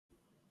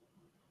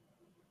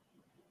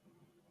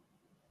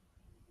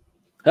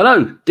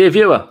Hello, dear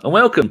viewer, and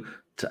welcome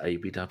to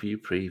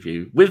ABW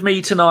Preview. With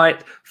me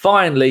tonight,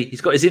 finally, he's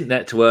got his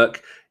internet to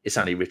work. It's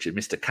only Richard,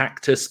 Mr.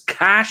 Cactus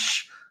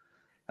Cash.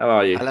 How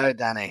are you? Hello,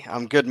 Danny.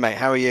 I'm good, mate.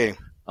 How are you?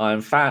 I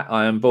am fat,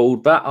 I am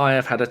bald, but I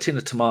have had a tin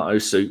of tomato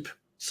soup,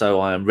 so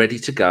I am ready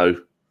to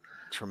go.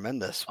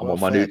 Tremendous. I'm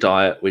on my new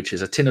diet, which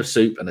is a tin of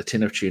soup and a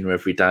tin of tuna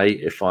every day.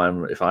 If I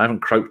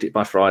haven't croaked it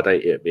by Friday,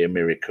 it'd be a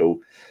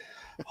miracle.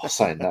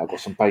 Saying that, I've got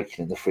some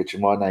bacon in the fridge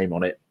with my name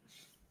on it.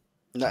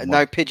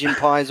 No pigeon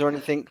pies or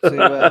anything?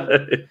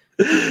 No,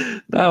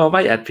 my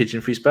mate had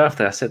pigeon for his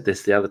birthday. I said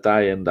this the other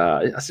day, and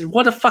I said,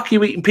 "What the fuck are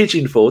you eating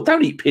pigeon for?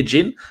 Don't eat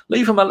pigeon.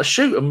 Leave them,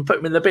 shoot them, and put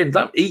them in the bin.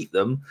 Don't eat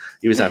them."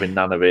 He was having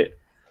none of it.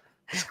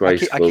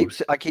 Disgraceful.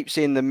 I keep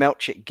seeing the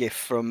Melchick gif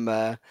from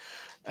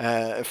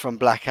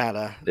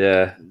Blackadder.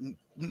 Yeah.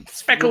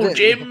 Speckled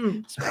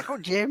Jim.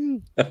 Speckled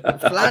Jim.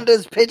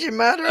 Flanders pigeon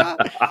murderer.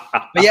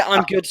 But yeah,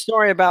 I'm good.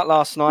 Sorry about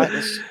last night.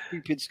 The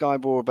stupid Sky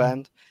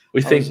broadband.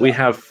 We think we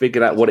have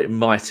figured out what it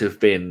might have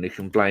been. You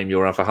can blame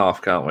your other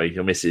half, can't we?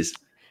 Your missus.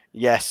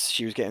 Yes,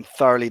 she was getting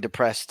thoroughly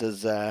depressed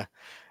as a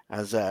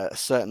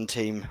certain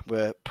team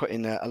were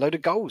putting a load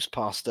of goals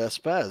past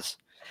Spurs,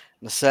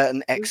 and a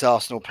certain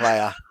ex-Arsenal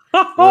player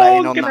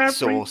laying on that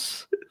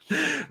sauce.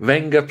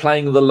 Wenger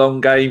playing the long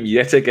game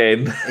yet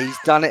again. He's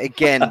done it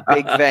again.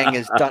 Big Weng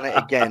has done it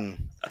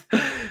again.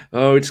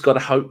 Oh, we just got to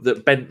hope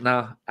that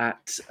Bendtner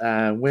at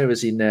where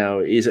is he now?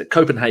 He's at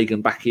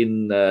Copenhagen, back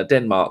in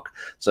Denmark.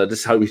 So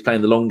just hope he's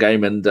playing the long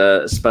game, and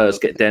Spurs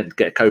get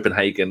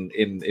Copenhagen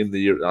in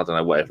the I don't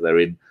know, whatever they're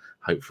in.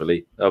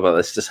 Hopefully, oh, but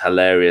that's just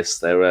hilarious.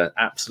 They're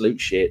absolute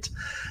shit.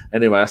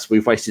 Anyway, so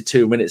we've wasted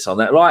 2 minutes on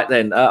that. Right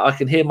then, I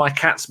can hear my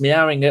cats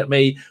meowing at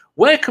me.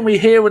 Where can we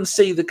hear and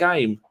see the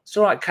game? It's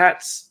all right,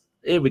 cats.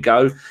 Here we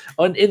go.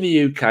 In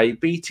the UK,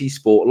 BT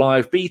Sport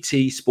Live,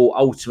 BT Sport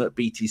Ultimate,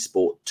 BT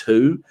Sport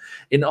 2.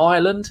 In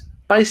Ireland,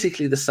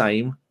 basically the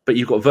same, but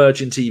you've got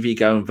Virgin TV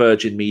Go and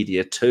Virgin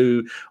Media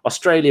 2.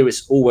 Australia,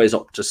 it's always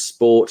Optus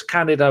Sport.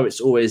 Canada,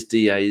 it's always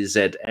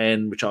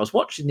DAZN, which I was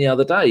watching the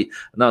other day.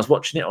 And I was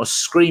watching it, I was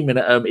screaming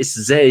at it's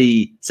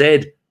Z,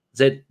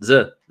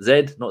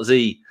 not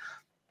Z.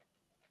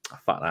 I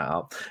fucked that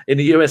up. In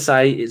the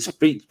USA, it's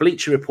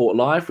Bleacher Report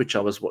Live, which I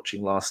was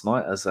watching last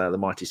night as the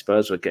mighty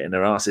Spurs were getting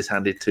their asses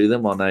handed to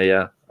them on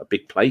a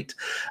big plate.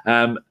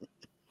 TUDN,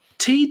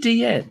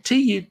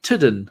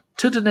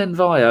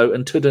 Envio,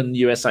 and TUDN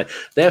USA.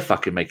 They're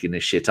fucking making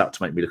this shit up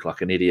to make me look like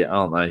an idiot,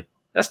 aren't they?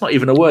 That's not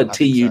even a word,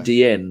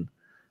 TUDN.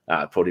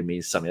 It probably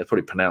means something. I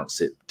probably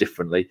pronounce it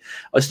differently.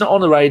 It's not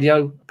on the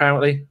radio,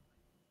 apparently.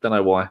 Don't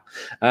know why.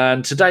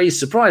 And today's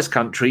surprise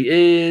country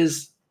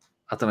is...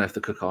 I don't know if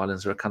the Cook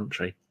Islands are a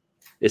country.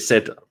 It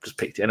said, I've just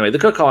picked it. Anyway, the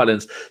Cook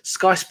Islands,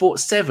 Sky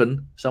Sports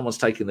 7, someone's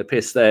taking the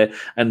piss there,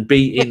 and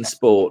beIN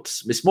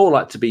Sports. It's more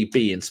like to be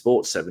beIN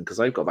Sports 7 because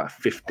they've got about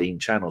 15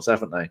 channels,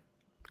 haven't they?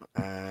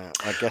 I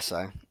guess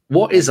so.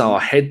 What is our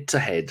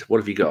head-to-head? What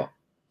have you got?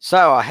 So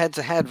our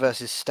head-to-head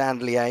versus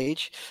Stand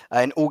Liege.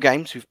 In all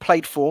games, we've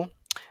played 4,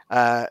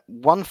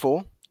 won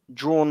 4,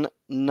 drawn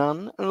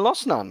none, and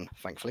lost none,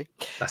 thankfully.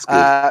 That's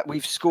good.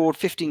 We've scored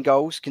 15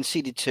 goals,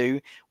 conceded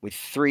 2, with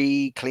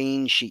 3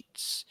 clean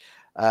sheets.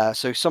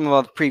 So some of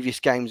our previous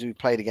games we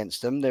played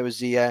against them, there was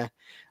the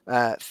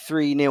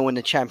 3-0 in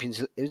the Champions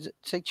League.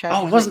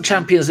 Oh, it wasn't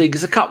Champions League.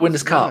 It's a Cup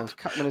Winners' Cup.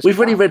 We've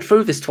already read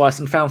through this twice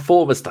and found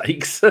 4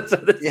 mistakes. So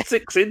there's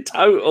 6 in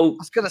total. I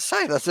was going to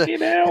say, that's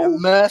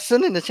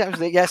Merson in the Champions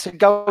League. Yes, so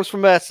goals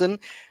from Merson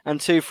and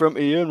 2 from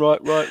Ian.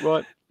 Right.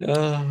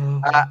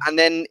 Oh. And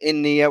then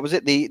in the was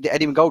it the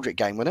Eddie McGoldrick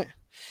game, wasn't it?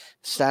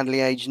 Stand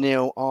Liege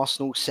 0,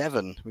 Arsenal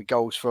 7, with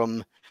goals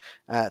from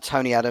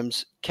Tony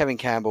Adams, Kevin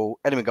Campbell,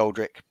 Eddie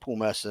McGoldrick, Paul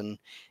Merson,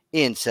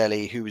 Ian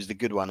Selley, who was the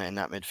good one in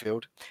that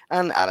midfield,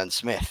 and Alan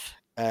Smith.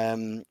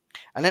 And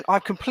then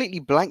I've completely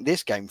blanked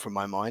this game from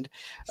my mind.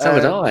 So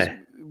did I.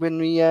 When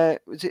we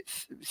was it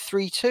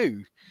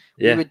 3-2?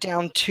 Yeah. We were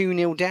down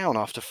 2-0 down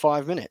after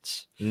 5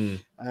 minutes, and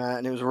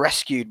it was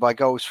rescued by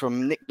goals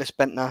from Nicklas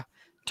Bendtner,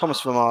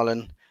 Thomas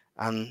Vermaelen,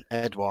 and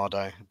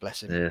Eduardo,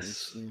 bless him.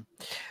 Yes.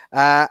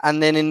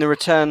 And then in the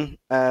return,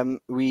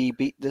 we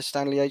beat the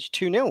Stand Liege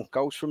 2-0.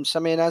 Goals from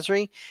Samir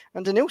Nasri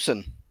and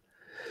Denilson.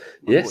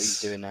 Yes. What are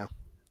you doing now?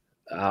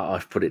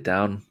 I've put it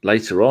down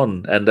later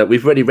on. And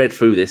we've already read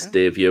through this,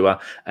 dear viewer.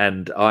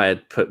 And I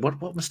had put...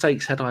 What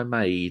mistakes had I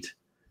made?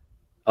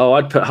 Oh,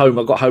 I'd put home.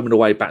 I got home and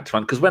away back to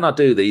front. Because when I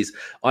do these,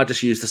 I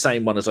just use the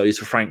same one as I use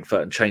for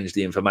Frankfurt and change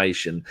the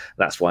information.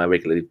 That's why I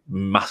regularly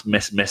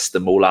mess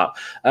them all up.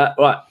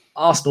 Right.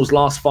 Arsenal's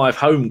last 5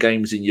 home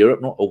games in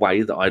Europe, not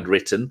away, that I'd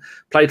written.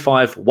 Played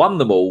 5, won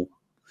them all.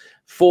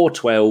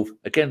 4-12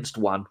 against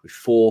 1 with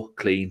 4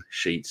 clean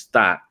sheets.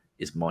 That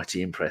is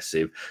mighty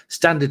impressive.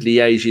 Standard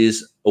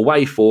Liege's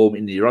away form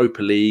in the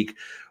Europa League.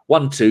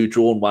 1-2,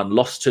 drawn 1,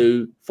 lost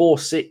 2,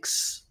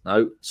 4-6.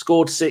 No,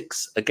 scored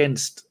 6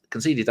 against,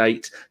 conceded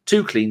 8,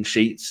 2 clean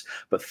sheets.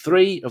 But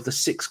 3 of the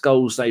 6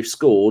 goals they've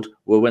scored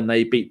were when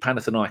they beat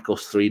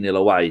Panathinaikos 3-0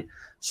 away.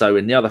 So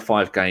in the other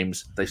 5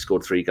 games, they've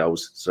scored 3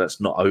 goals. So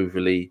that's not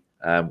overly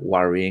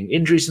worrying.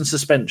 Injuries and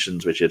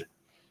suspensions, Richard.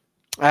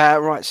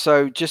 Right,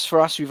 so just for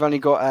us, we've only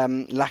got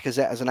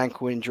Lacazette as an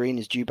ankle injury and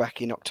is due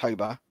back in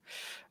October.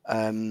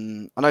 I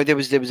know there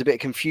was a bit of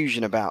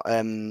confusion about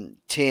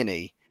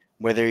Tierney,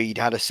 whether he'd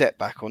had a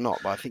setback or not,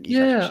 but I think he's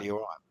actually all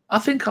right. I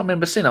think I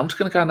remember seeing. I'm just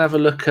going to go and have a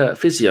look at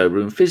Physio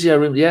Room. Physio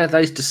Room, yeah,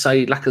 they used to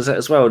say Lacazette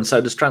as well, and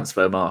so does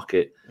Transfer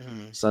Market.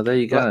 So there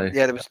you go.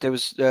 Yeah, there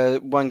was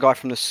one guy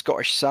from the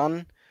Scottish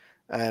Sun,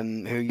 who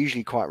are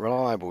usually quite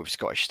reliable with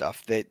Scottish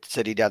stuff. They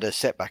said he'd had a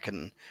setback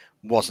and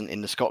wasn't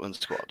in the Scotland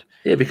squad.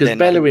 Yeah, because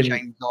Bellerin,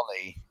 James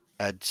Dolly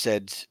had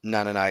said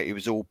no, it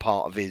was all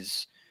part of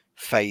his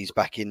phase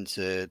back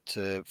into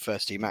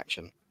first team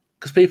action.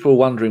 Because people were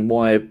wondering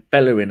why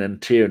Bellerin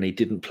and Tierney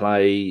didn't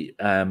play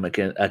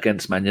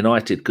against Man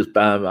United. Because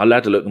I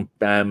had a look,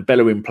 and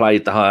Bellerin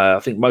played I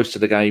think most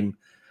of the game.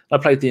 I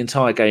played the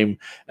entire game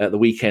at the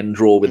weekend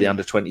draw with the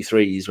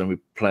under-23s when we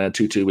played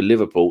 2-2 with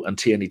Liverpool, and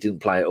Tierney didn't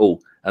play at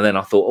all. And then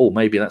I thought, oh,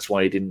 maybe that's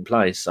why he didn't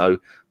play. So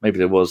maybe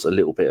there was a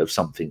little bit of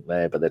something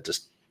there, but they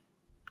just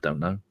don't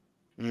know.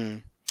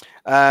 And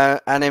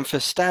then for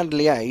Stade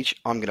Liège,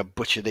 I'm going to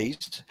butcher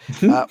these.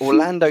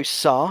 Orlando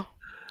Sarr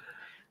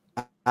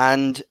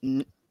and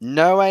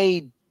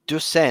Noé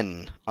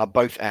DAZN are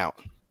both out.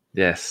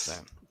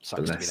 Yes,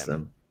 so bless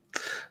them.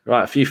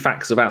 Right, a few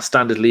facts about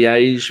Standard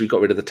Liège. We got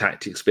rid of the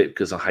tactics bit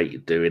because I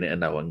hated doing it and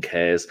no one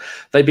cares.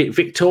 They beat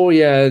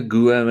Victoria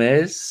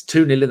Guemes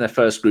 2-0 in their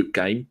first group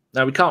game.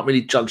 Now, we can't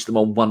really judge them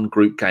on one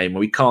group game, and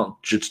we can't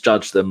just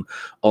judge them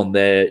on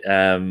their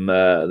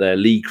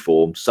league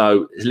form.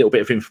 So there's a little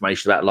bit of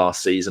information about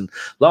last season.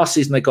 Last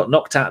season, they got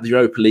knocked out of the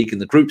Europa League in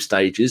the group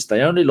stages.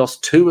 They only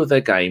lost 2 of their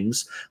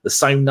games, the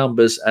same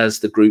numbers as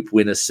the group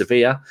winners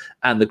Sevilla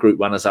and the group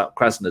runners up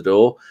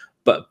Krasnodar,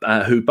 but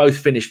who both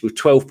finished with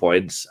 12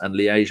 points, and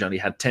Liège only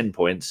had 10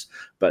 points.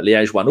 But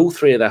Liège won all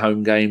 3 of their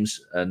home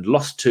games and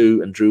lost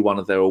 2 and drew 1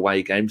 of their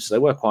away games, so they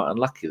were quite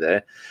unlucky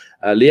there.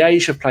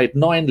 Liège have played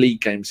 9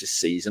 league games this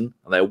season,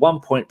 and they're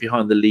 1 point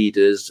behind the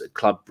leaders,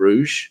 Club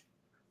Bruges.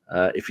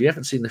 If you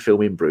haven't seen the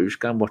film In Bruges,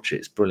 go and watch it.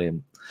 It's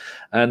brilliant.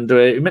 And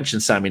you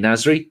mentioned Sami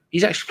Nasri.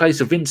 He actually plays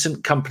for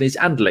Vincent Kompany's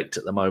Anderlecht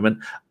at the moment,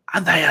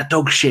 and they are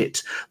dog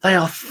shit. They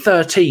are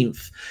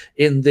 13th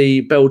in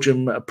the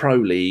Belgium Pro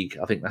League.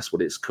 I think that's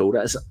what it's called.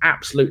 That's an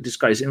absolute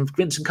disgrace. And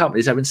Vincent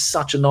Kompany's having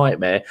such a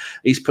nightmare.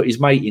 He's put his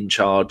mate in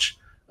charge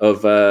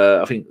of,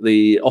 I think,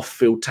 the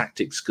off-field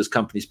tactics because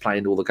Kompany's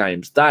playing all the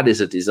games. That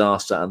is a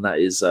disaster, and that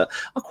is... I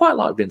quite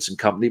like Vincent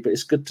Kompany, but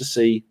it's good to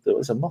see that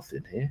there's a moth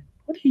in here.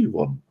 What do you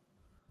want?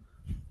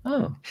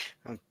 Oh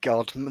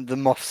God, the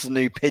moth's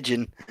new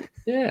pigeon.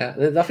 Yeah,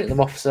 I think the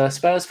moth's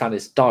Spurs fan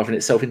is diving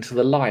itself into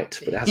the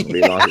light, but it hasn't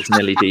realised it's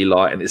an LED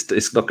light, and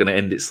it's not going to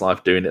end its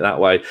life doing it that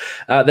way.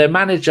 Their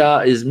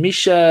manager is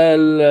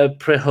Michel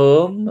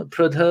Prudhomme.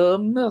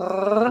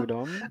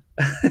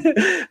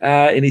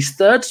 In his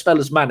 3rd spell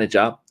as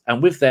manager,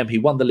 and with them he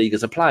won the league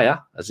as a player,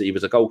 as he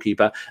was a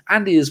goalkeeper,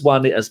 and he has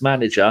won it as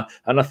manager,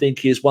 and I think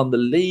he has won the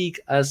league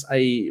as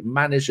a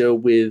manager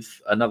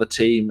with another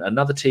team,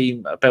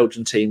 a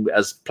Belgian team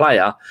as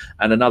player,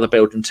 and another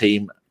Belgian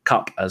team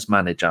cup as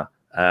manager,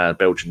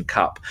 Belgian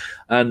Cup.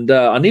 And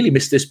I nearly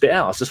missed this bit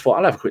out. I just thought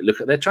I'll have a quick look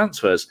at their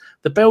transfers.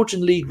 The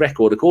Belgian league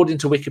record, according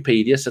to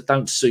Wikipedia, so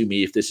don't sue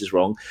me if this is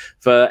wrong,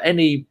 for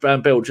any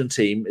Belgian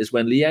team is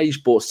when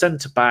Liège bought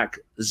centre-back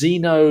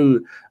Zeno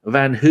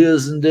van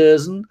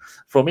Heusden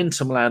from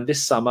Inter Milan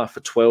this summer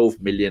for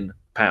 £12 million.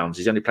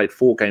 He's only played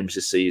 4 games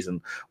this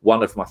season.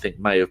 One of them, I think,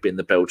 may have been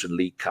the Belgian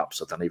League Cup,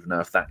 so I don't even know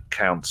if that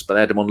counts. But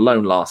they had him on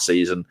loan last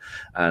season,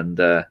 and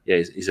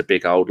he's a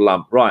big old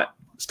lump. Right,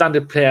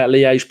 standard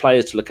Liège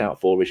players to look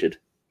out for, Richard.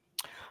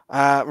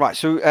 Right,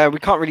 so we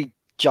can't really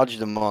judge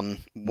them on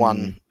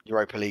one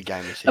Europa League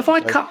game this season. Have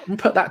I cut and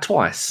put that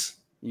twice?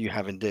 You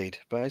have indeed,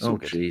 but it's all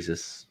good.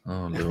 Jesus.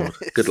 Oh, Lord.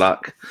 Good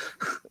luck.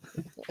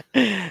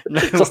 So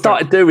I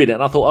started doing it,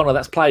 and I thought, oh, no,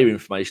 that's player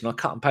information. I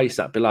cut and paste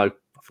that below.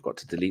 I forgot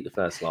to delete the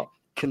first lot.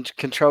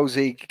 Control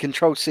Z,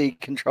 Control C,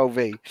 Control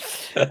V.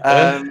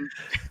 So,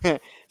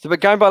 but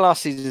going by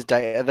last season's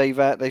data,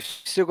 they've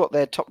still got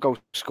their top goal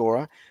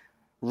scorer,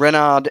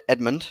 Renard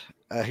Edmond,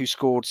 who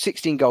scored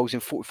 16 goals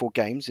in 44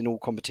 games in all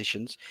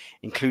competitions,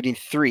 including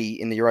 3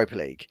 in the Europa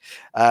League.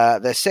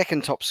 Their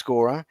second top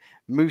scorer,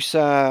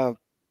 Moussa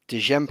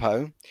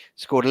Djempo,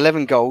 scored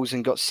 11 goals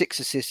and got 6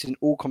 assists in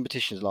all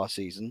competitions last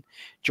season.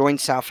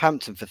 Joined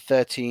Southampton for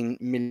 13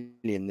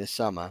 million this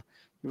summer.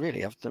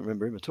 Really, I don't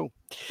remember him at all.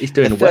 He's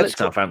doing well at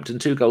Southampton.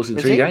 2 goals in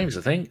 3 games,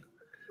 I think.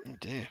 Oh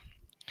dear.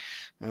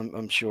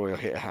 I'm sure he'll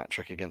hit a hat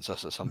trick against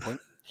us at some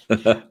point.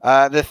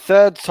 The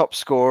third top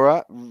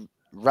scorer,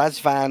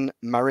 Razvan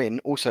Marin,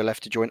 also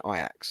left to join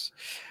Ajax.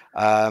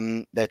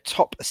 Their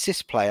top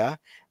assist player,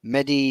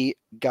 Mehdi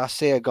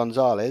Garcia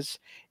Gonzalez,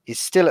 is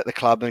still at the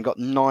club and got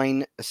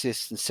 9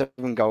 assists and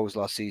 7 goals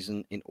last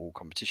season in all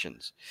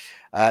competitions.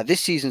 This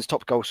season's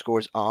top goal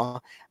scorers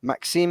are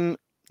Maxime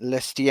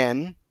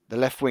Lestien, the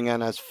left winger,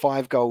 and has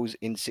 5 goals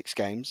in 6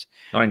 games.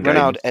 9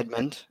 Renard games.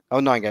 Edmond. Oh,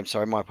 9 games.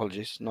 Sorry, my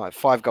apologies.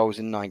 5 goals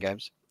in 9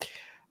 games.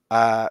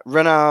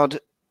 Renard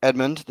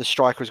Edmond, the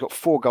striker, has got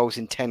 4 goals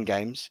in 10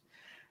 games.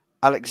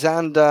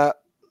 Alexander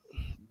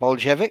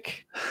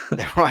Boljevic,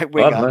 their right I don't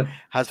winger, know.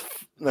 has.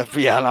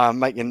 Yeah, no, I'm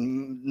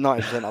making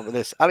 90% up with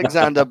this.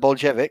 Alexander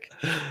Boljevic,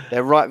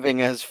 their right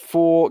winger, has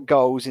 4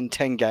 goals in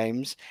 10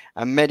 games,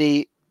 and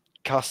Mehdi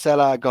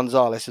Carcela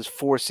Gonzalez has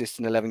 4 assists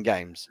in 11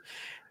 games.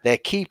 Their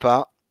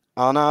keeper,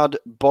 Arnaud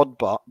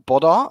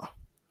Bodart.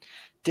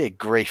 Dear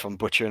grief, I'm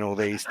butchering all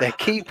these. Their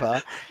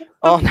keeper,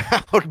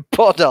 Arnaud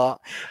Bodart,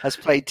 has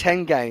played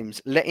 10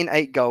 games, let in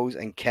 8 goals,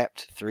 and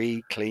kept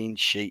 3 clean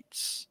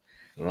sheets.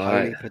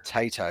 Right. Holy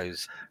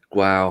potatoes.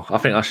 Wow. I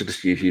think I should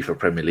just use you for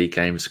Premier League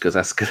games because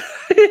that's good.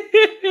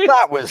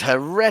 That was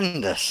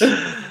horrendous.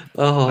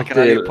 Oh, I can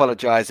only dear.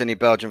 apologise any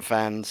Belgian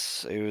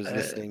fans who was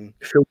listening.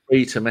 Feel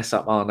free to mess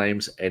up our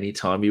names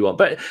anytime you want.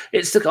 But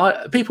it's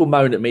the people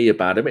moan at me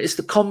about it, but it's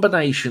the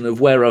combination of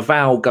where a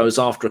vowel goes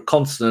after a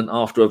consonant,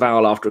 after a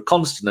vowel, after a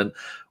consonant,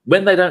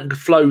 when they don't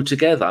flow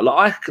together.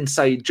 Like I can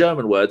say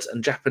German words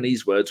and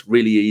Japanese words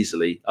really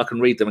easily. I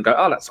can read them and go,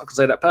 oh, I can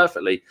say that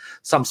perfectly.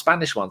 Some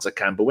Spanish ones I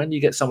can, but when you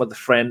get some of the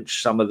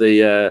French, some of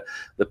the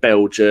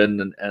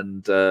Belgian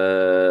and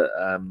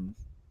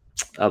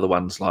other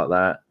ones like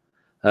that.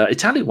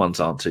 Italian ones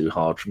aren't too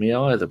hard for me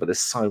either, but there's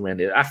so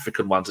many.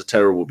 African ones are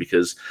terrible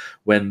because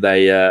when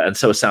they and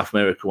so are South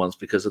American ones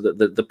because of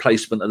the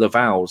placement of the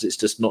vowels. It's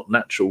just not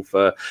natural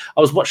for.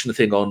 I was watching a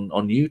thing on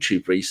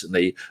YouTube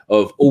recently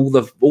of all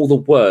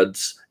the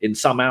words in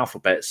some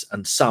alphabets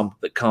and some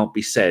that can't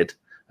be said,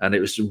 and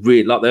it was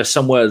really like there are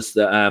some words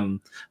that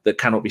that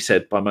cannot be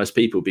said by most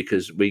people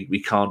because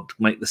we can't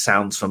make the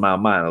sounds from our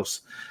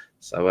mouths.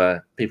 So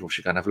people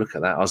should go and have a look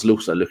at that. I was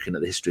also looking at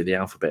the history of the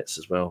alphabets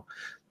as well,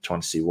 trying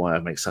to see why I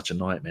make such a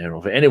nightmare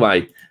of it.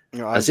 Anyway,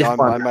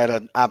 I made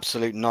an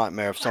absolute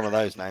nightmare of some of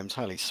those names.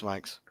 Holy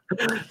smokes.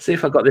 See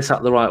if I got this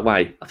up the right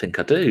way. I think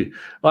I do.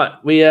 Right,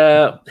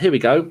 here we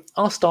go.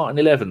 Our starting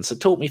 11. So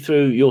talk me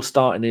through your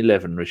starting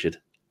 11, Richard.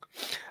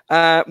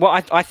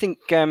 Well, I think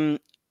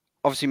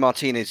obviously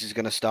Martinez is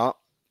going to start.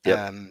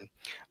 Yep.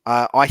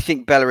 I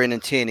think Bellerin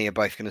and Tierney are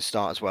both going to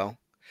start as well.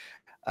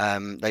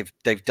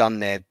 They've done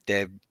their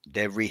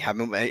rehab.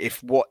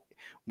 If what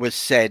was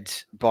said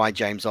by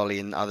James Ollie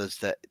and others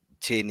that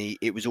Tierney,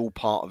 it was all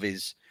part of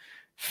his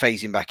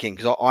phasing back in,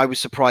 because I was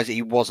surprised that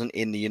he wasn't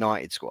in the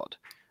United squad,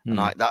 and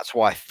that's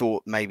why I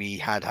thought maybe he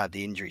had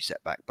the injury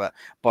setback. But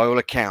by all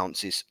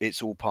accounts,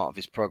 it's all part of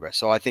his progress.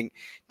 So I think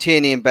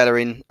Tierney and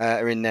Bellerin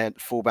are in their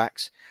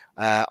fullbacks.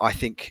 I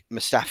think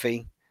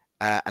Mustafi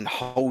and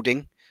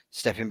Holding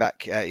stepping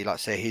back, like I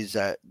say, his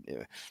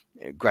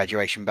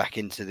graduation back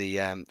into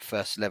the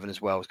first 11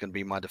 as well is going to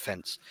be my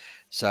defence.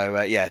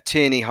 So yeah,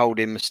 Tierney,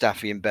 Holding,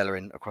 Mustafi, and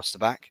Bellerin across the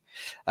back.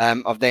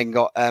 I've then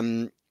got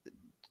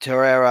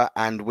Torreira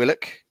and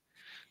Willock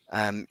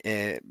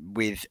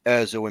with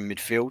Ozil in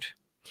midfield.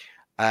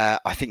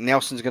 I think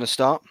Nelson's going to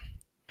start.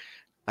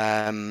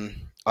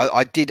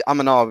 I did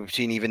and ahh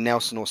between either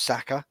Nelson or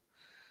Saka,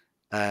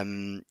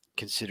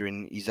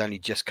 considering he's only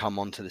just come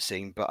onto the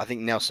scene, but I think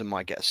Nelson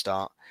might get a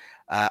start.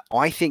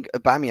 I think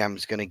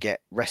Aubameyang's going to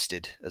get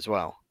rested as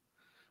well,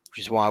 which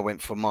is why I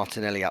went for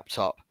Martinelli up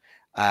top.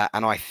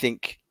 And I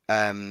think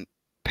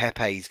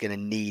Pepe is going to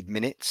need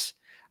minutes.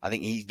 I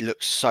think he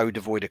looks so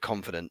devoid of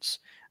confidence,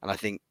 and I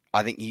think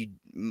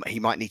he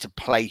might need to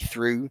play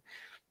through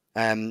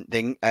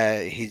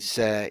his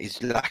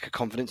lack of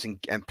confidence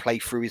and play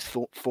through his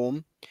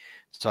form.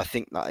 So I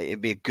think that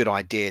it'd be a good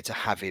idea to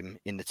have him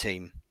in the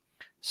team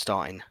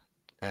starting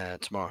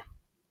tomorrow.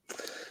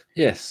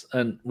 Yes,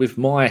 and with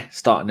my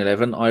starting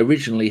 11, I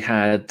originally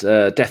had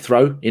Death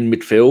Row in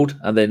midfield,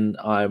 and then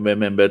I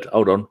remembered,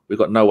 hold on, we've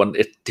got no one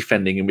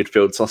defending in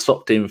midfield, so I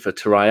swapped in for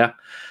Torreira.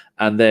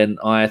 And then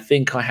I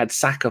think I had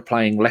Saka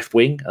playing left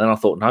wing, and then I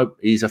thought, no,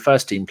 he's a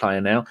first-team player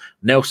now.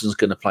 Nelson's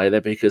going to play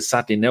there because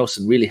sadly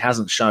Nelson really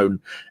hasn't shown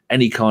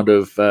any kind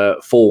of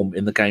form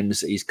in the games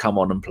that he's come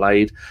on and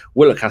played.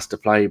 Willock has to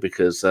play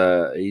because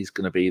he's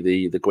going to be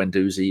the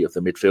Guendouzi of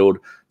the midfield.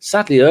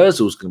 Sadly,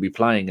 Ozil's going to be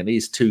playing, and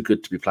he's too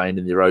good to be playing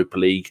in the Europa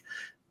League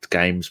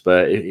games.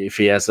 But if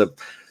he has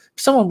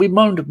someone we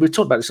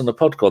talked about this on the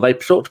podcast. They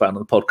talked about it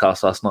on the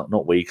podcast last night,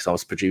 not we, because I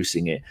was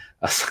producing it.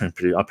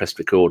 I pressed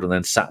record and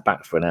then sat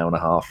back for an hour and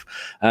a half.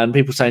 And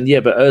people saying,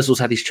 yeah, but Ozil's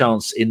had his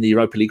chance in the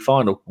Europa League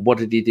final. What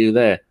did he do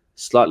there?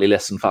 Slightly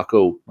less than fuck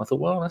all. I thought,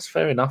 well, that's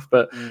fair enough,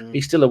 but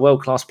he's still a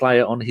world-class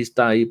player on his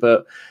day.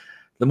 But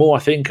the more I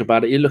think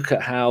about it, you look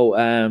at how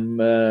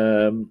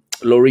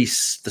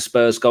Lloris, the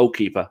Spurs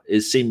goalkeeper,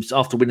 seems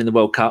after winning the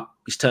World Cup,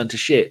 he's turned to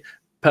shit.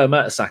 Per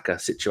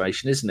Mertesacker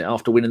situation, isn't it?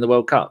 After winning the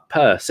World Cup,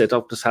 Per said,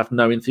 "I'll just have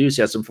no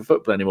enthusiasm for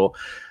football anymore."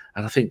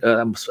 And I think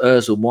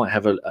Ozil might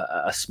have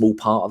a small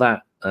part of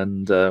that,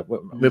 and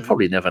we'll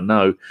probably never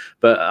know.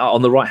 But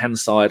on the right-hand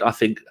side, I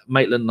think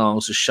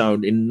Maitland-Niles has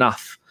shown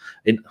enough.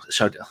 I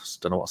don't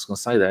know what I was going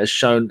to say there.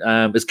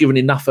 Has given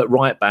enough at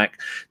right back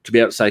to be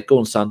able to say, "Go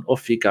on, son,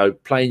 off you go.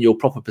 Play in your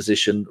proper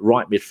position,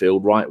 right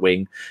midfield, right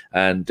wing,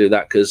 and do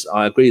that." Because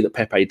I agree that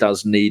Pepe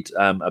does need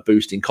a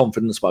boost in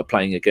confidence by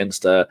playing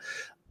against a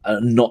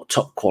not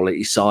top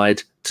quality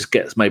side to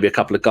get maybe a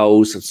couple of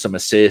goals and some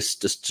assists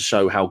just to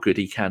show how good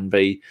he can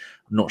be.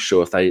 Not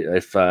sure if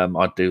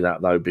I'd do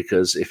that though,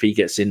 because if he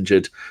gets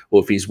injured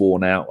or if he's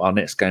worn out, our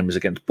next game is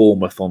against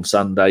Bournemouth on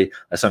Sunday.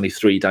 That's only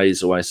 3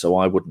 days away, so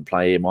I wouldn't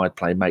play him. I'd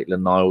play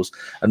Maitland-Niles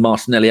and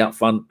Martinelli up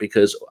front,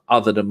 because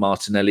other than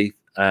Martinelli,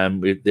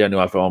 the only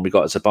other one we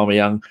got is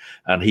Aubameyang,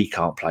 and he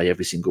can't play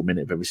every single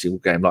minute of every single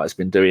game like he's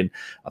been doing.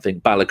 I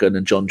think Balogun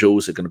and John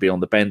Jules are going to be on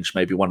the bench.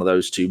 Maybe one of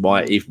those two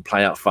might even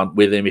play up front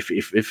with him.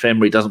 If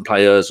Emery doesn't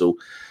play Ozil,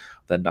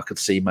 then I could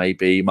see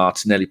maybe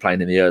Martinelli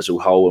playing in the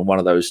Ozil hole and one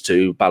of those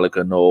two,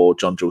 Balogun or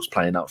John Jules,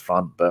 playing up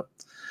front. But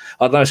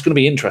I don't know, it's going to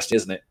be interesting,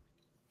 isn't it?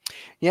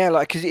 Yeah,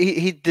 like, because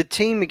the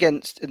team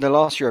against in the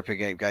last Europa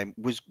game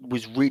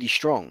was really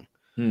strong.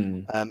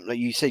 Like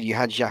you said, you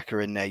had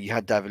Xhaka in there, you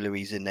had David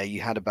Luiz in there, you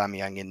had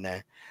Aubameyang in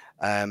there.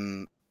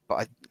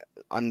 But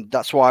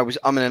that's why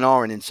I'm in an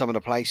iron in some of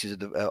the places of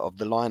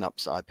the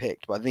lineups that I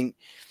picked. But I think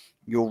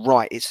you're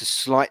right; it's a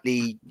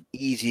slightly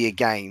easier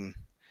game.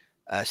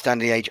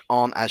 Standard Liège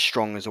aren't as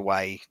strong as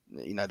away.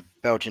 You know, the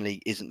Belgian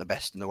league isn't the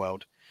best in the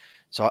world.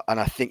 So, and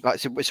I think like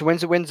so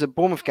when's the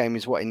Bournemouth game?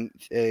 Is what in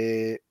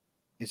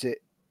is it?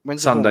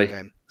 When's Sunday? The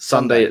game?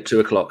 Sunday at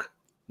 2:00.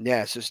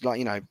 Yeah, so it's like,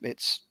 you know,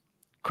 it's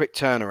quick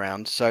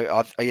turnaround.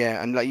 So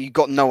yeah, and like you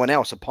got no one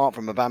else apart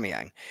from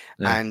Aubameyang.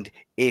 Yeah. And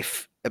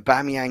if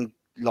Aubameyang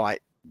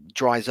like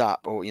dries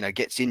up or, you know,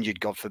 gets injured,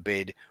 God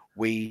forbid,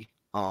 we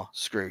are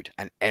screwed,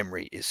 and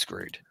Emery is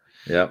screwed.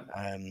 Yeah.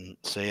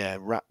 So yeah,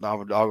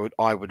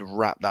 I would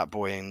wrap that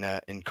boy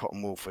in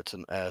cotton wool for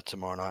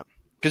tomorrow night,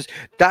 because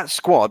that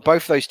squad,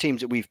 both those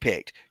teams that we've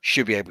picked,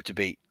 should be able to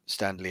beat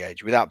Standard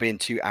Liège without being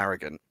too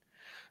arrogant.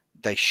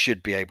 They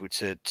should be able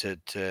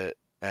to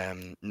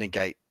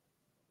negate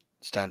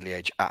Standard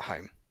Liège at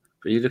home.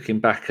 But you're looking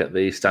back at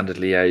the Standard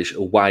Liège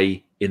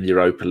away in the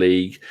Europa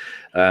League.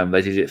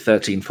 They did it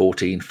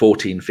 13-14,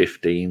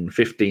 14-15,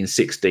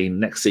 15-16.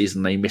 Next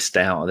season they missed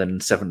out,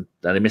 and then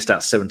they missed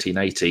out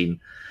 17-18,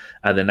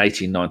 and then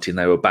 18-19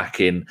 they were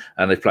back in,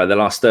 and they've played the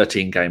last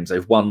 13 games.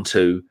 They've won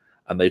 2,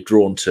 and they've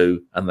drawn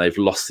 2, and they've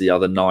lost the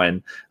other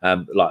 9.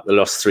 Like they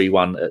lost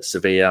 3-1 at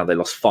Sevilla, they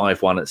lost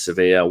 5-1 at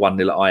Sevilla,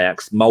 1-0 at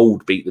Ajax.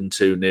 Mold beat them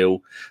 2-0.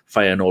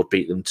 Feyenoord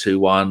beat them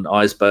 2-1.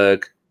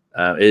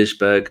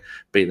 Irsberg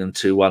beat them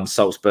 2-1.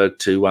 Salzburg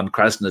 2-1.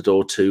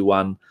 Krasnodar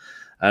 2-1.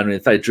 And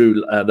if they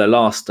drew, their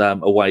last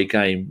away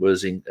game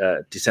was in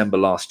December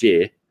last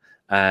year,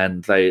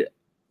 and I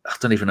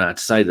don't even know how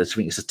to say this. I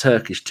think it's a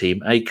Turkish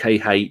team,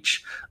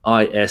 AKH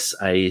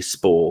ISA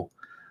Spor.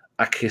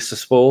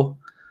 Akisaspor.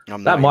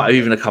 That might have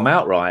even come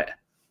out right.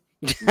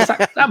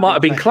 that might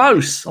have been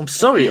close. I'm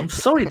sorry,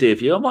 dear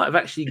viewer. I might have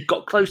actually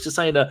got close to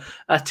saying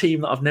a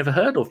team that I've never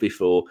heard of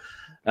before.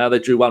 They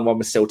drew 1-1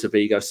 with Celta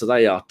Vigo, so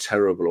they are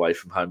terrible away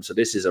from home. So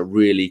this is a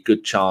really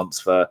good chance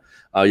for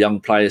our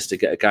young players to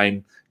get a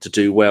game, to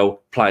do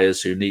well.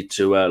 Players who need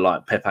to,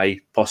 like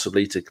Pepe,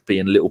 possibly to be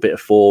in a little bit of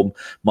form.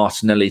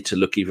 Martinelli to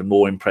look even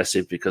more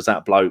impressive, because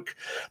that bloke,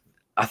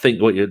 I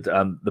think what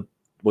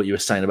you were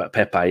saying about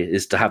Pepe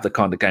is to have the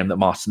kind of game that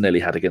Martinelli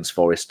had against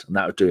Forest, and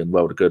that would do him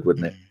well to good,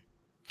 wouldn't it?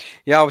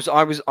 Yeah,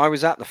 I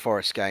was at the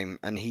Forest game,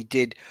 and he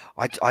did.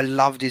 I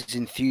loved his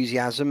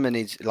enthusiasm, and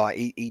his like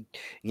he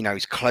you know,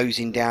 his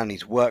closing down,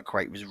 his work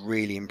rate was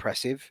really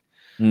impressive.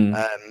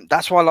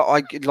 That's why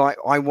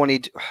I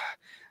wanted,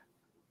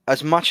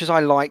 as much as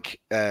I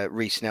like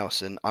Reiss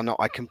Nelson,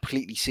 I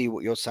completely see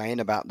what you're saying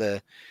about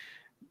there's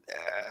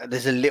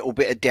a little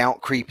bit of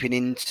doubt creeping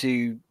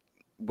into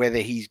whether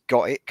he's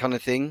got it, kind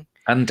of thing.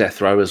 And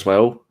Death Row as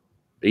well.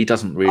 He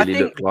doesn't really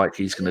look like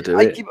he's going to do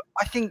it.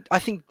 I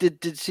think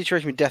the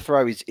situation with Death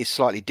Row is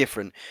slightly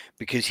different,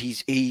 because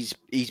he's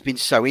been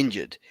so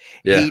injured.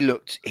 Yeah.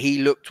 He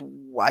looked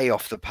way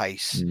off the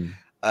pace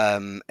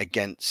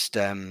against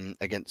in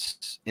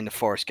the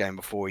Forest game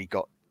before he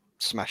got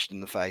smashed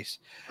in the face.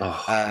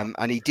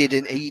 And he did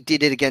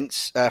it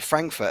against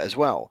Frankfurt as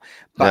well.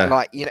 But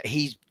like, you know,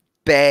 he's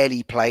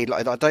barely played.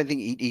 Like, I don't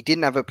think he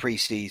didn't have a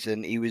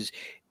preseason. He was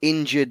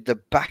injured the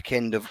back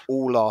end of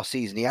all last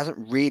season. He hasn't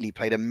really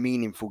played a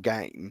meaningful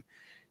game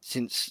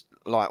since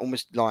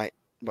almost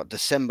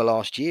December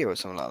last year or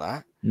something like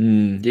that.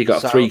 You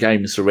got 3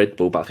 games for Red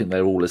Bull, but I think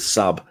they're all a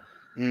sub.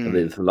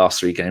 The last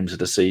 3 games of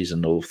the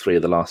season, or 3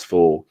 of the last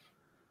 4.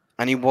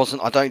 And he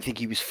wasn't. I don't think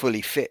he was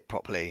fully fit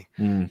properly.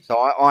 So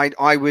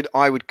I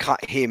would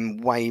cut him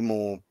way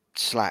more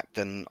slack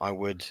than I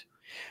would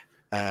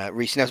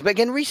Reiss Nelson. But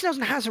again, Reiss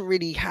Nelson hasn't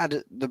really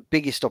had the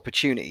biggest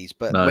opportunities,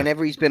 but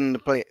whenever he's been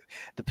on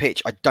the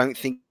pitch, I don't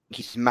think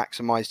he's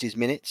maximised his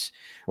minutes.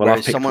 Well,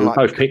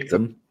 both picked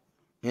them.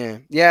 Yeah.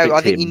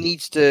 I think he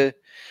needs to.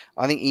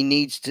 I think he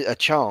needs a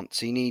chance.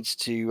 He needs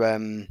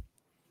to,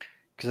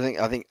 because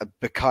I think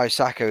Bukayo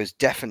Saka has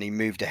definitely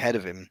moved ahead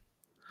of him.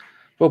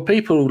 Well,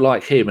 people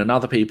like him and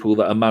other people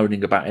that are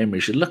moaning about Emery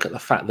should look at the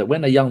fact that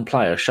when a young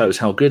player shows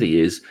how good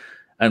he is,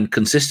 and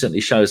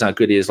consistently shows how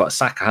good he is, like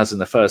Saka has in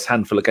the first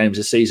handful of games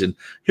this season,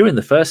 you're in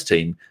the first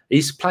team.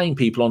 He's playing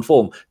people on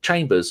form.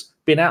 Chambers,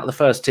 been out of the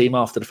first team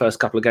after the first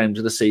couple of games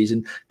of the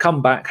season,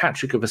 come back,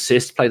 hat-trick of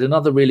assists, played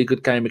another really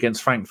good game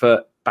against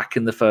Frankfurt, back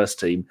in the first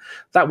team.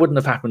 That wouldn't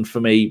have happened for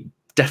me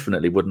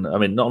definitely wouldn't. I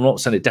mean, I'm not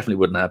saying it definitely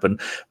wouldn't happen,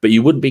 but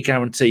you wouldn't be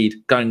guaranteed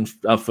going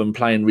from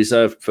playing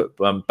reserve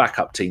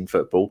backup team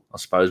football, I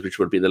suppose, which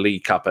would be the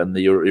League Cup and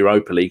the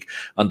Europa League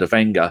under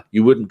Wenger.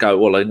 You wouldn't go,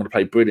 well, I'm going to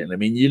play brilliantly. I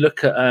mean, you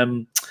look at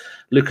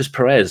Lucas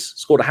Perez,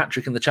 scored a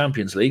hat-trick in the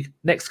Champions League.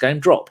 Next game,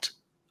 dropped.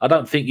 I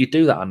don't think you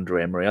do that under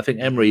Emery. I think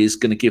Emery is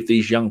going to give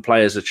these young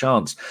players a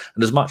chance.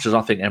 And as much as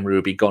I think Emery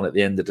will be gone at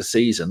the end of the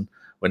season,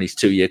 when his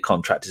 2-year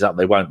contract is up,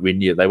 they won't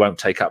renew. They won't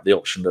take up the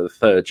option of the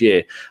 3rd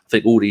year. I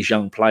think all these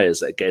young players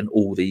that are getting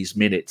all these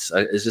minutes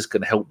is just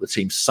going to help the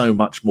team so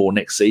much more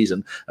next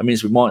season. That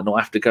means we might not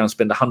have to go and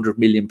spend £100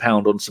 million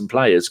on some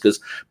players, because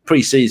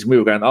pre-season we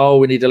were going, oh,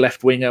 we need a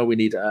left winger, we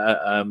need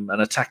an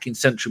attacking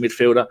central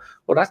midfielder.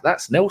 Well,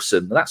 that's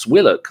Nelson, that's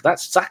Willock,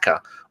 that's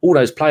Saka. All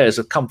those players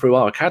have come through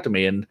our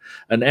academy, and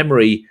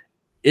Emery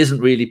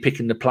isn't really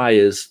picking the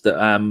players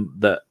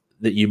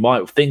that you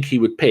might think he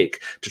would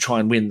pick to try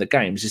and win the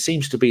games. It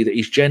seems to be that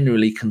he's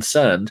genuinely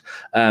concerned,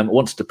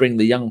 wants to bring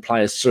the young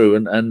players through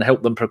and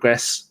help them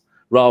progress,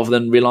 rather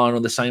than relying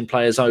on the same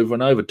players over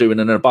and over, doing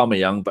an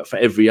Aubameyang, but for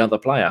every other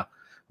player. I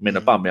mean,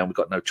 Aubameyang, we've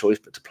got no choice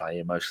but to play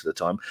him most of the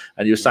time.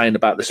 And you were saying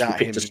about this,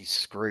 he's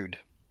screwed.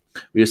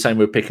 We were saying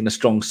we were picking a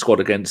strong squad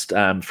against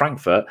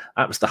Frankfurt.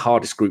 That was the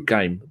hardest group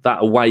game.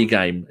 That away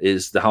game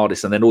is the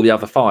hardest, and then all the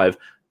other 5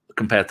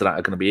 compared to that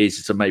are going to be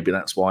easy. So maybe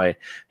that's why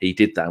he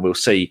did that. And we'll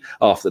see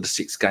after the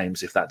 6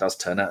 games if that does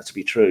turn out to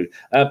be true.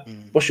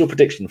 What's your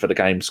prediction for the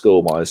game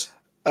score-wise?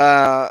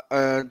 I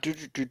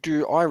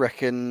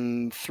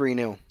reckon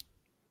 3-0.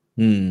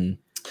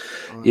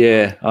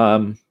 Yeah,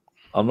 I'm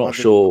not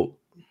sure.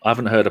 I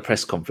haven't heard a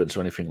press conference or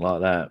anything like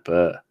that,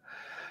 but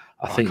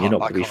I think you're not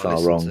going to be far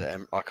wrong.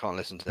 I can't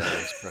listen to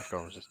those press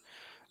conferences.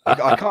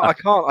 I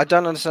can't. I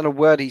don't understand a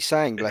word he's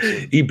saying. Bless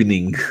him.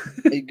 Evening.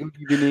 Good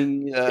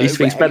evening. He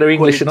speaks better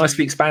English than I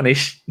speak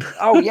Spanish.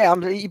 Oh yeah,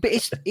 but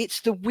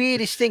it's the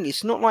weirdest thing.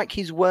 It's not like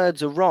his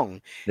words are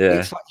wrong. Yeah.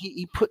 It's like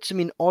he puts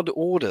them in odd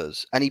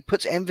orders, and he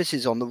puts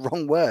emphasis on the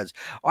wrong words.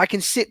 I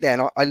can sit there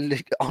and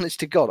I honest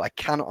to God, I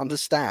cannot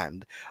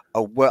understand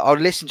a word. I'll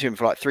listen to him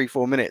for like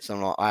 3-4 minutes. And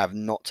I'm like, I have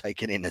not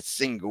taken in a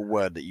single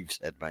word that you've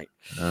said, mate.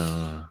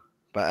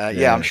 But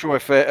yeah, I'm sure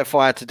if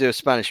I had to do a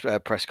Spanish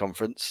press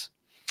conference.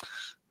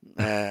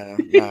 No.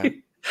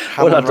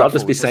 Well, I'll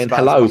just be saying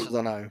hello.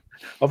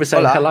 I'll be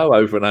saying hello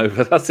over and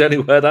over. That's the only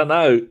word I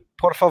know.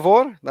 Por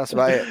favor. That's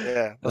about it.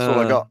 Yeah, that's all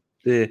I got.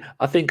 Yeah,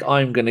 I think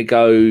I'm going to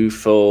go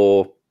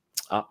for.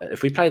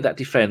 If we play that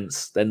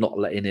defence, they're not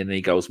letting in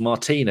any goals.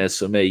 Martinez,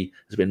 for me,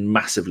 has been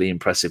massively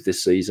impressive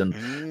this season.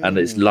 And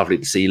it's lovely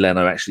to see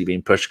Leno actually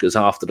being pushed, because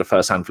after the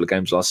first handful of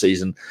games last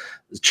season,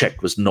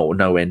 Czech was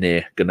nowhere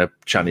near going to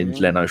challenge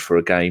Leno for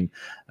a game.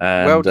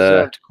 And,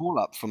 well-deserved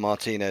call-up for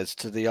Martinez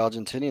to the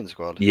Argentinian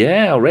squad.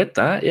 Yeah, I read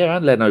that. Yeah,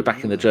 and Leno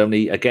back in the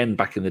Germany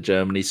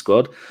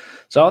squad.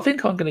 So I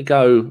think I'm going to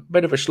go a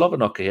bit of a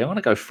Slovenocker here. I'm going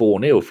to go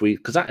 4-0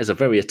 because that is a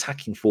very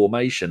attacking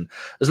formation.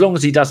 As long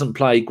as he doesn't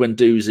play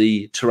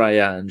Guendouzi,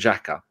 Torreira, and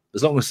Xhaka.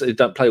 As long as he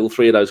don't play all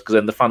 3 of those, because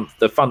then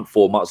the front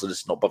 4 might as well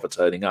just not bother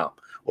turning up,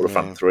 or the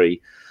front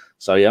 3.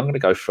 So yeah, I'm going to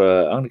go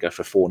for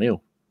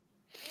 4-0.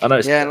 I know.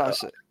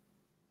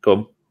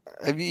 Go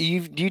on.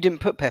 You didn't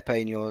put Pepe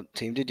in your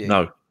team, did you?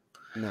 No.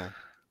 I'm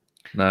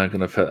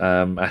going to put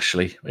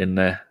Ashley in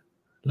there.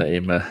 Let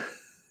him. I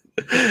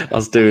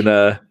was doing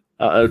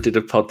I did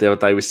a pod the other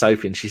day with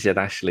Sophie, and she said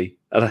Ashley,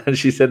 and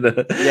she said,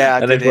 "Yeah,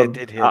 I did hear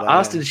that." I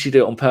asked her, did she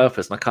do it on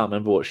purpose? And I can't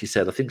remember what she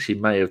said. I think she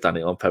may have done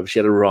it on purpose. She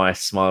had a wry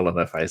smile on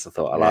her face. I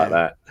thought, I like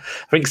that.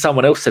 I think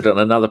someone else said it on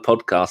another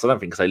podcast. I don't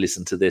think they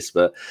listened to this,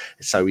 but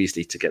it's so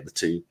easy to get the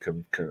two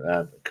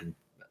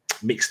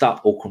mixed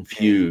up or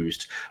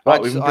confused.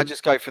 Right, I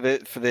just go for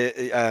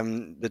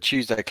the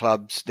Tuesday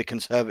clubs, the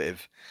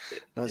Conservative.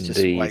 That's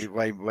Indeed. Just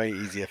way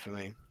easier for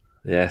me.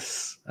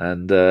 Yes,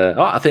 and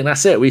I think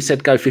that's it. We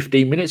said go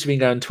 15 minutes. We've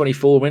been going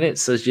 24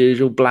 minutes as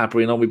usual,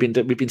 blabbering on.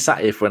 We've been sat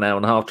here for an hour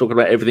and a half talking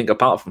about everything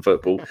apart from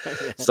football.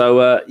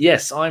 So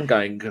yes, I'm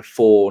going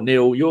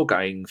 4-0. You're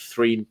going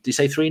 3. Did you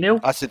say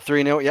 3-0? I said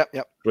 3-0.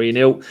 Yep.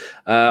 3-0.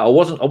 I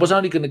was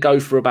only going to go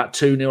for about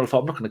 2-0. I thought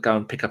I'm not going to go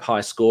and pick up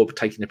high score,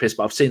 taking the piss.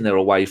 But I've seen their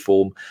away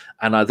form,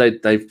 and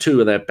they've 2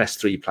 of their best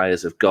 3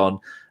 players have gone.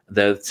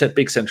 The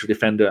big central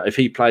defender, if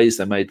he plays,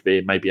 they may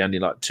be maybe only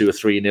like 2 or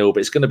 3-0, but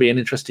it's going to be an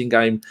interesting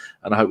game,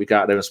 and I hope we go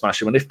out there and smash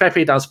him. And if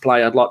Pepe does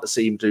play, I'd like to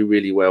see him do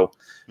really well,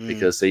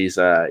 because he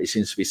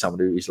seems to be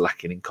someone who is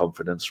lacking in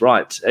confidence.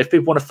 Right. If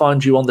people want to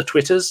find you on the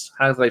Twitters,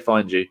 how do they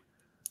find you?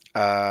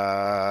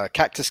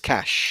 Cactus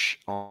Cash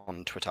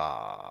on Twitter.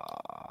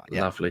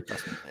 Yeah, lovely.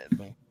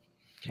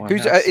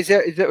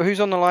 Who's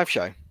on the live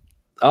show?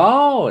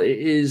 Oh, it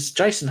is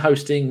Jason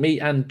hosting, me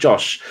and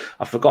Josh.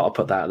 I forgot to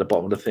put that at the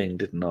bottom of the thing,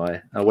 didn't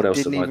I? What else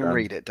have I done? Didn't even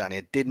read it,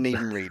 Danny. Didn't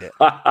even read it.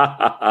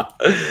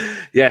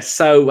 Yes.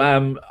 So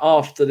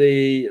after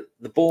the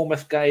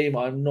Bournemouth game,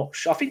 I'm not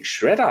sure. I think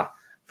Shredder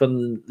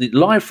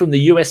live from the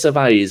US of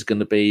A is going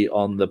to be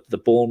on the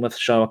Bournemouth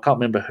show. I can't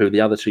remember who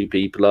the other two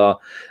people are.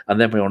 And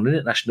then we're on an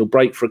international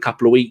break for a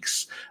couple of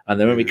weeks. And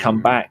then when we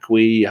come back,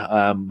 we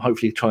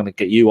hopefully trying to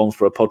get you on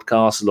for a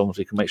podcast, as long as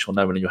we can make sure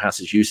no one in your house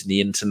is using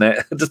the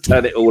internet to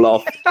turn it all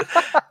off.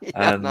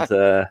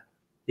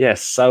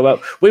 Yes,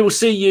 so we will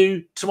see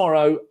you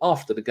tomorrow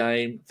after the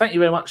game. Thank you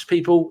very much,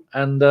 people.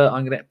 And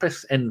I'm going to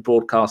press end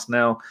broadcast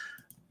now.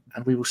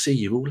 And we will see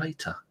you all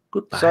later.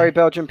 Goodbye. Sorry,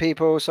 Belgian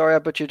people. Sorry I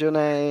butchered your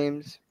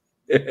names.